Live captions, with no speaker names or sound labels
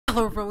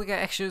Hello everyone, we got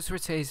extra news for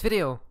today's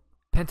video.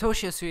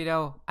 Pantoshia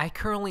Suidao, I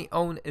currently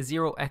own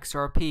 0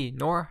 XRP,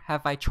 nor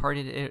have I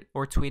charted it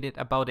or tweeted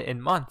about it in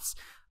months.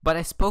 But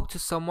I spoke to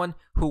someone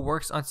who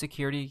works on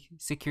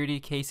security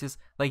cases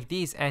like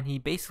these, and he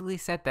basically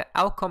said the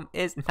outcome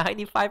is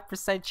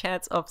 95%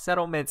 chance of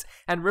settlements,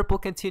 and Ripple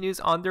continues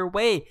on their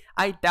way.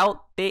 I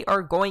doubt they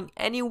are going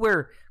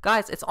anywhere.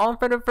 Guys, it's all in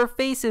front of our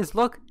faces.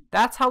 Look,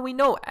 that's how we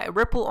know.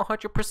 Ripple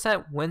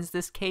 100% wins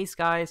this case,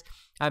 guys.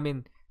 I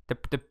mean,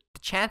 the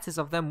chances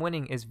of them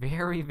winning is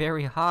very,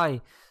 very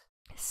high.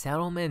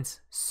 Settlement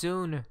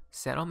soon,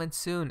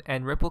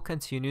 and Ripple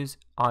continues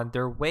on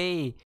their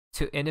way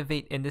to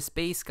innovate in the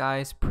space,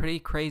 guys. Pretty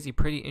crazy,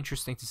 pretty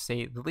interesting to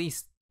say the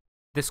least.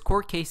 This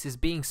court case is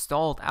being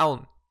stalled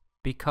out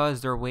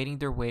because they're waiting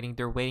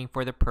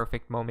for the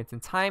perfect moment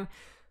in time,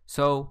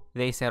 so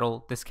they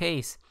settle this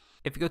case.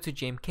 If you go to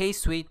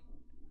JMK's tweet,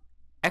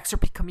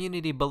 XRP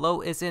community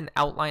below is an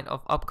outline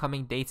of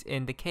upcoming dates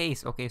in the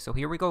case. Okay, so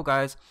here we go,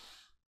 guys.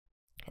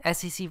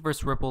 SEC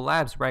vs Ripple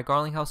Labs, Brad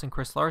Garlinghouse and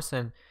Chris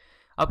Larson.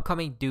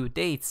 Upcoming due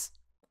dates: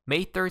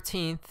 May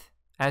 13th,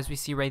 as we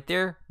see right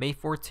there, May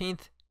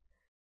 14th,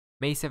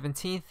 May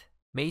 17th,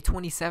 May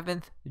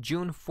 27th,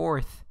 June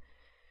 4th.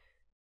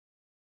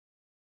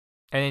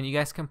 And then you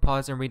guys can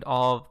pause and read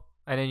all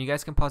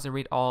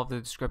of the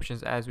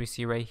descriptions as we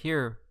see right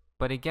here.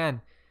 But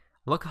again,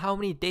 look how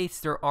many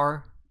dates there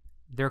are.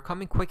 They're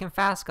coming quick and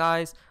fast,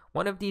 guys.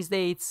 One of these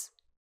dates,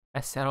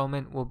 a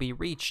settlement will be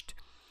reached.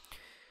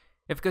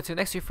 If we go to the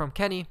next tweet from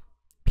Kenny,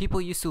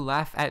 people used to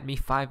laugh at me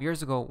 5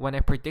 years ago when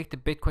I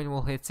predicted Bitcoin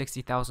will hit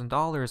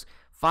 $60,000.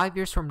 5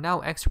 years from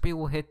now, XRP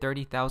will hit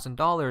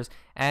 $30,000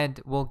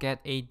 and will get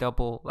a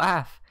double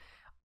laugh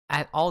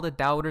at all the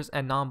doubters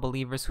and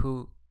non-believers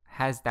who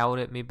has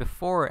doubted me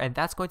before. And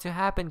that's going to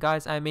happen,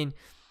 guys. I mean,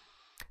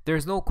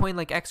 there's no coin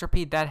like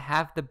XRP that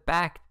have the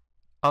back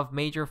of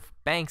major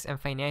banks and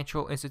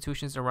financial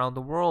institutions around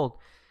the world.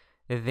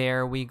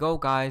 There we go,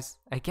 guys.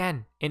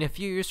 Again, in a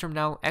few years from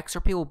now,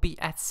 XRP will be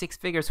at 6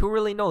 figures. Who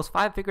really knows?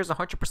 5 figures,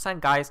 100%,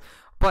 guys.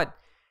 But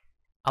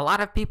a lot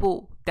of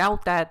people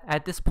doubt that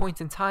at this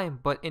point in time.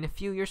 But in a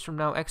few years from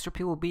now,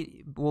 XRP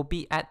will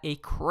be at a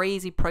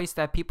crazy price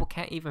that people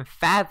can't even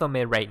fathom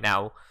it right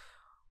now.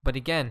 But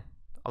again,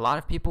 a lot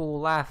of people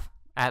will laugh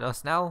at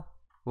us now.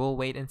 We'll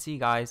wait and see,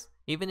 guys.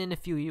 Even in a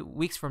few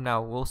weeks from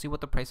now, we'll see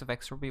what the price of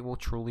XRP will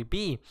truly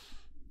be.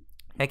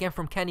 Again,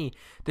 from Kenny,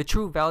 the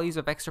true values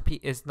of XRP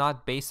is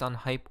not based on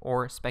hype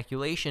or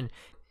speculation.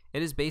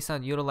 It is based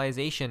on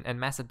utilization and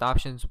mass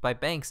adoptions by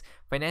banks,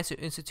 financial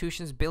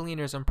institutions,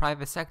 billionaires, and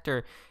private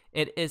sector.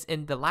 It is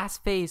in the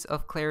last phase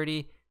of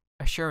clarity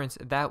assurance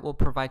that will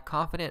provide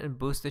confidence and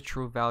boost the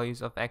true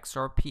values of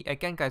XRP.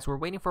 Again, guys, we're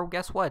waiting for,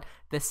 guess what?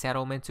 The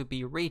settlement to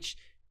be reached,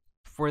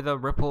 for the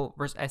Ripple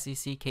vs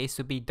SEC case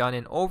to be done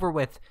and over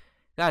with.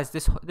 Guys,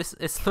 this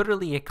is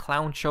literally a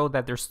clown show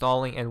that they're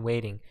stalling and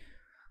waiting.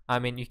 I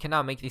mean, you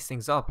cannot make these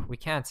things up. We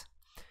can't.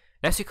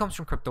 Next one comes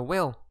from Crypto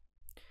Whale.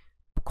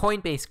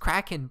 Coinbase,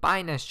 Kraken,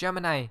 Binance,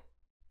 Gemini,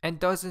 and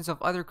dozens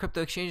of other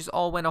crypto exchanges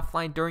all went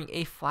offline during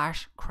a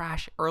flash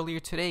crash earlier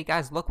today.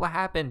 Guys, look what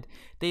happened.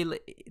 They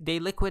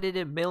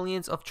liquidated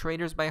millions of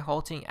traders by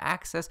halting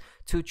access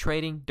to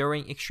trading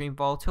during extreme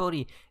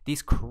volatility.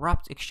 These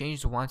corrupt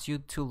exchanges want you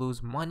to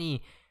lose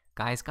money.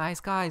 Guys.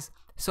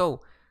 So,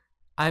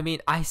 I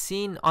mean, I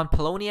seen on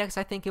Poloniex,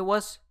 I think it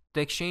was, the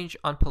exchange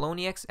on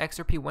Poloniex,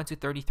 XRP went to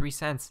 33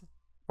 cents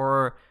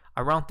or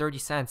around 30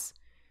 cents.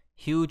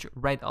 Huge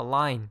red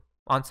line.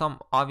 On some,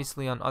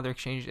 obviously on other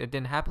exchanges, it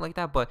didn't happen like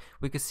that, but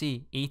we could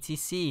see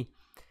ETC,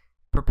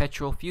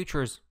 perpetual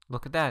futures,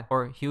 look at that,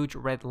 or huge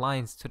red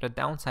lines to the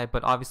downside,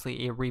 but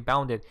obviously it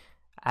rebounded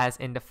as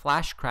in the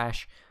flash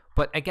crash.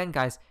 But again,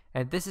 guys,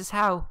 and this is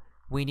how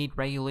we need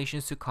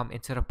regulations to come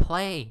into the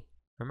play.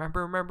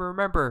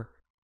 Remember.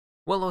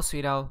 Willow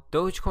Suidao,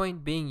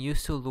 Dogecoin being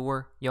used to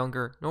lure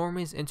younger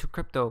normies into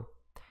crypto.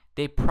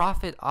 They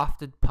profit off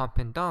the pump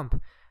and dump.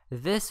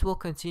 This will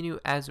continue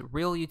as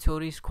real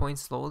utilities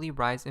coins slowly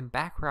rise in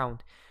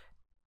background.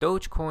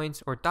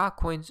 Dogecoins or dot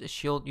coins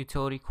shield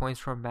utility coins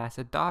from mass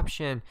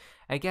adoption.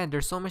 Again,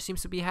 there's so much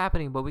seems to be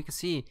happening, but we can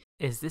see,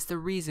 is this the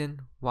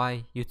reason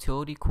why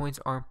utility coins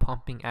aren't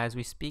pumping as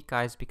we speak,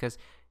 guys? Because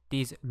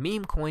these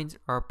meme coins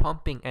are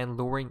pumping and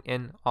luring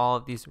in all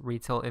of these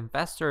retail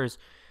investors.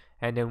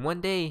 And then one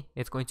day,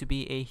 it's going to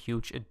be a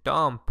huge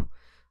dump.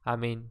 I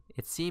mean,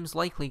 it seems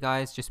likely,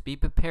 guys. Just be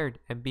prepared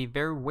and be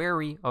very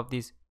wary of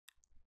these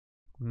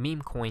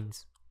meme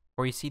coins.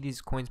 Or you see these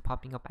coins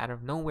popping up out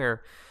of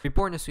nowhere.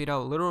 Reborn to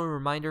Suidao, little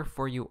reminder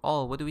for you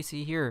all. What do we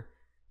see here?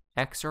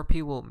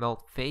 XRP will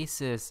melt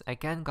faces.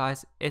 Again,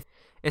 guys,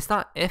 it's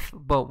not if,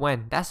 but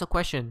when. That's the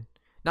question.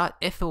 Not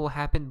if it will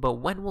happen, but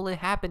when will it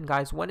happen,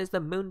 guys? When is the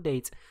moon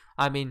date?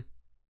 I mean,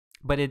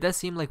 but it does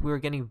seem like we are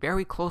getting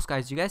very close,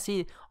 guys. You guys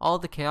see all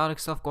the chaotic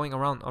stuff going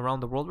around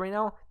the world right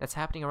now? That's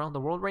happening around the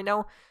world right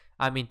now.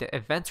 I mean, the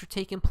events are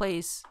taking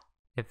place.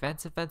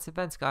 Events,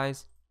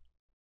 guys.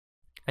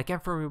 Again,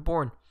 from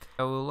Reborn.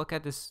 I will look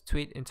at this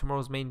tweet in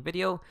tomorrow's main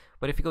video.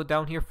 But if you go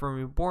down here from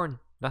Reborn,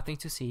 Nothing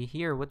to see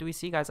here. What do we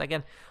see, guys?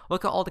 Again,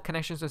 look at all the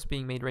connections that's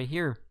being made right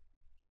here.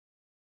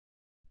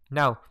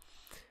 Now,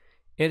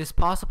 it is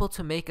possible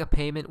to make a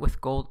payment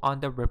with gold on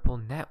the Ripple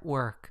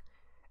network.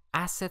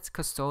 Assets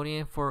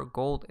custodian for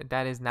gold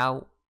that is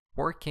now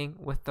working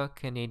with the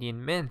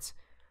Canadian Mint.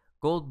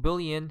 Gold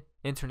Bullion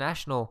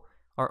International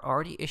are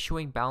already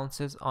issuing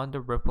balances on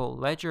the Ripple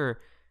ledger.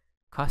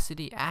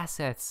 Custody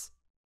assets.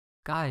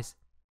 Guys,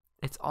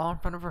 it's all in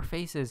front of our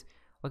faces.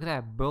 Look at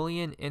that.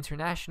 Bullion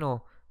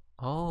International.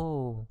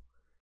 Oh.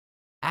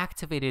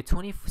 Activated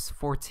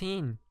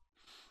 2014.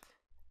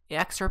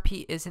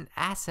 XRP is an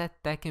asset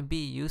that can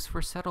be used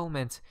for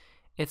settlement.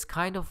 It's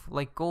kind of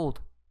like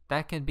gold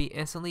that can be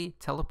instantly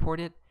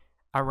teleported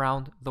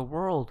around the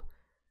world.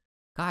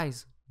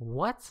 Guys,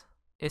 what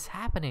is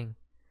happening?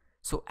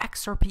 So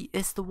XRP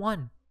is the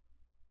one.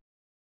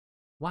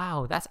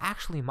 Wow, that's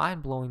actually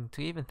mind-blowing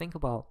to even think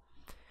about.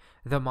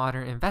 The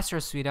modern investor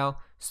sweetout,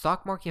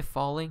 stock market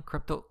falling,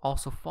 crypto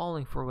also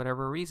falling for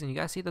whatever reason. You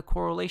guys see the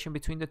correlation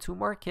between the two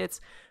markets?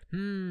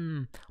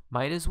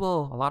 Might as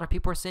well. A lot of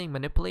people are saying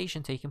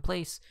manipulation taking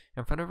place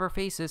in front of our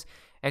faces.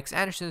 X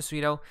Anderson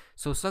sweetout,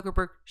 so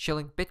Zuckerberg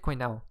shilling Bitcoin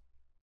now.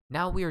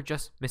 Now we are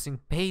just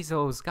missing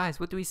Bezos. Guys,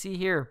 what do we see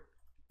here?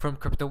 From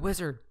Crypto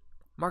Wizard,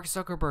 Mark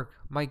Zuckerberg,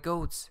 my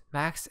goats,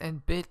 Max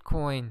and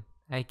Bitcoin.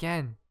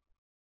 Again,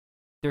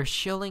 they're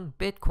shilling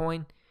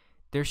Bitcoin.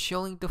 They're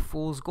shilling the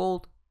fool's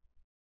gold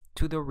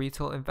to the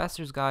retail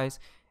investors, guys,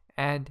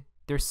 and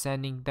they're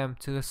sending them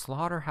to the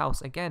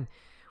slaughterhouse. Again,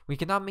 we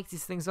cannot make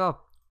these things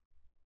up.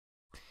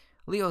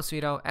 Leo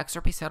Sweeto,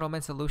 XRP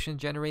settlement solution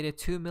generated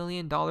 $2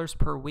 million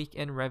per week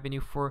in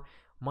revenue for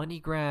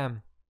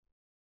MoneyGram.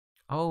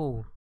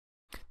 Oh,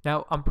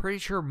 now I'm pretty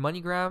sure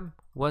MoneyGram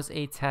was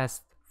a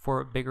test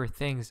for bigger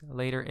things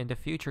later in the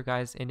future,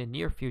 guys, in the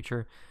near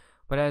future.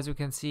 But as you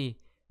can see,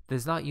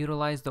 does not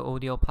utilize the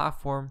ODL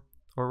platform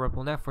or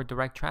RippleNet for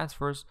direct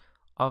transfers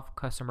of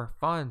customer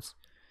funds.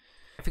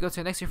 If you go to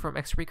the next year from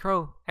XRP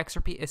Crow,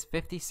 XRP is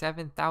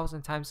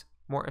 57,000 times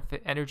more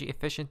energy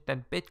efficient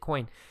than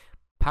Bitcoin.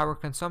 Power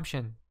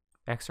consumption,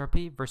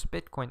 XRP versus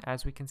Bitcoin,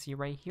 as we can see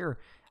right here.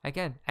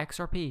 Again,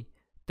 XRP,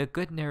 the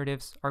good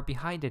narratives are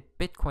behind it.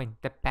 Bitcoin,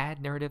 the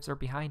bad narratives are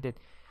behind it.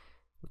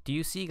 Do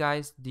you see,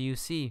 guys? Do you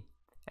see?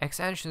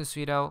 X Anderson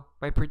Sweeto,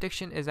 my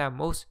prediction is that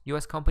most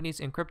US companies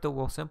in crypto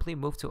will simply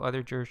move to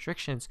other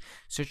jurisdictions,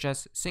 such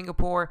as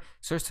Singapore,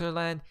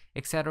 Switzerland,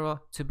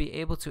 etc., to be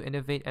able to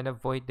innovate and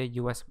avoid the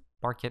US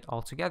market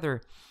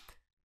altogether.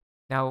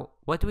 Now,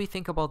 what do we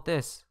think about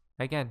this?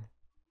 Again,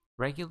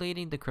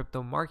 regulating the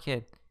crypto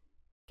market.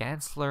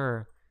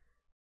 Gensler.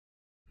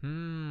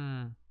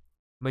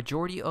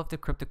 Majority of the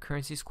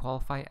cryptocurrencies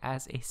qualify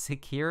as a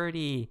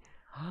security.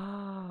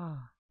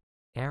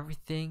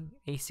 Everything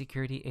a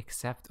security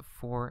except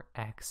for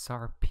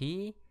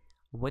XRP.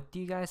 What do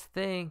you guys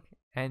think?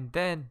 And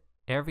then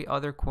every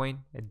other coin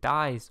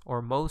dies,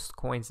 or most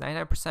coins,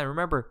 99%.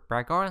 Remember,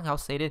 Brad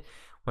Garlinghouse stated,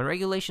 when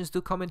regulations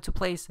do come into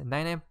place,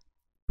 99%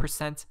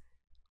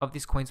 of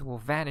these coins will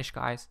vanish,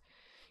 guys.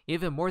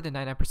 Even more than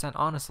 99%,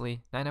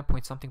 honestly, 99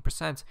 point something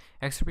percent.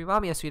 XRP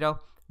Mamiya Sweeto,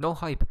 no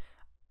hype.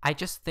 I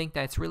just think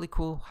that it's really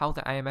cool how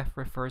the IMF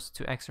refers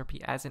to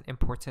XRP as an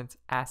important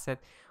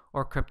asset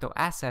or crypto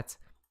asset.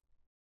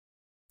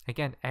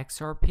 Again,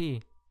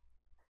 XRP.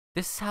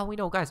 This is how we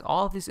know, guys.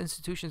 All of these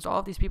institutions, all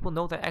of these people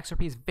know that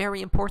XRP is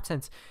very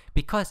important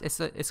because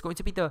it's going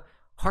to be the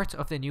heart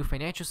of the new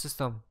financial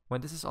system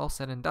when this is all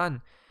said and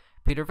done.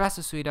 Peter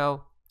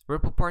Vasasuido,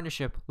 Ripple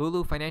Partnership,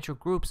 Lulu Financial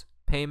Group's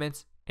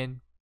payments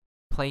in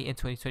play in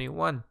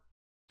 2021.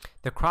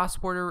 The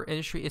cross-border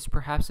industry is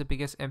perhaps the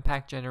biggest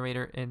impact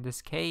generator in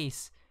this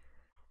case.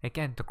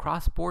 Again, the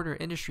cross-border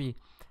industry,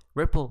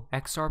 Ripple,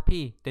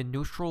 XRP, the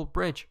neutral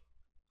bridge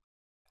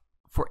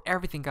for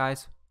everything,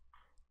 guys.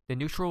 The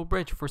neutral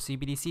bridge for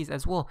CBDCs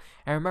as well.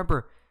 And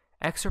remember,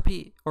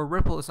 XRP or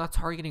Ripple is not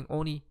targeting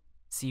only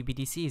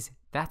CBDCs.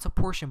 That's a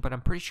portion, but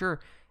I'm pretty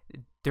sure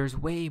there's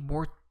way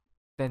more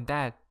than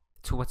that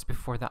to what's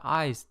before the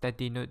eyes that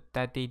they know,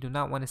 that they do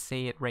not want to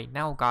say it right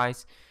now,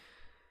 guys.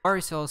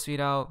 RSL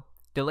Sweetout,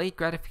 delayed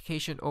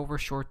gratification over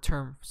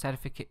short-term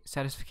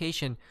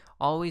satisfaction.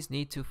 Always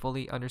need to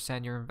fully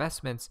understand your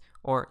investments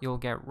or you'll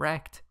get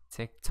wrecked.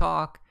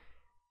 TikTok.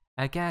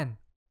 Again,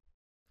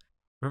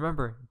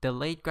 remember,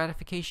 delayed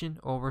gratification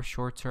over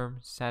short-term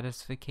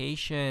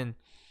satisfaction.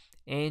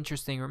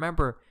 Interesting.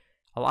 Remember,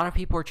 a lot of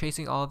people are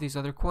chasing all of these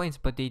other coins,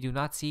 but they do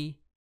not see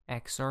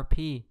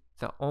XRP,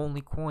 the only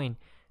coin,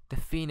 the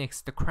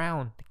Phoenix, the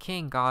crown, the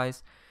king,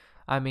 guys.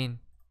 I mean,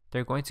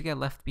 they're going to get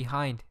left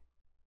behind.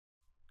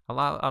 A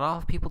lot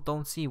of people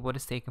don't see what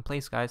is taking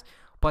place, guys,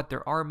 but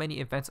there are many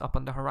events up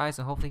on the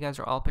horizon. Hopefully you guys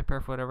are all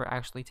prepared for whatever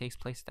actually takes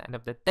place at the end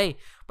of the day.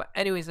 But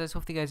anyways, guys,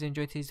 hopefully you guys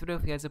enjoyed today's video.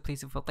 If you guys did,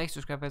 please like,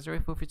 subscribe, guys.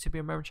 Feel free to be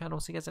a member of the channel.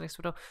 See you guys in the next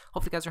video.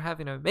 Hopefully you guys are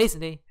having an amazing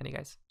day, and you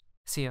guys,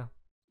 see ya.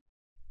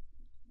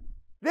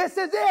 This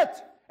is it.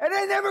 It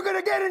ain't never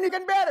gonna get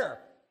anything better.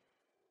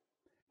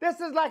 This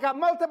is like a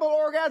multiple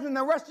orgasm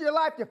the rest of your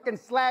life, you fucking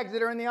slags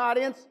that are in the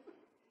audience.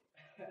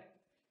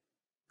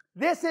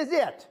 This is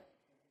it.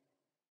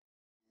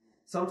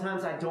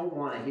 Sometimes I don't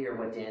want to hear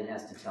what Dan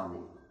has to tell me.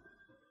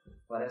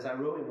 But as I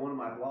wrote in one of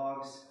my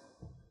blogs,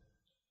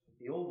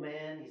 the old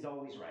man, he's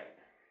always right.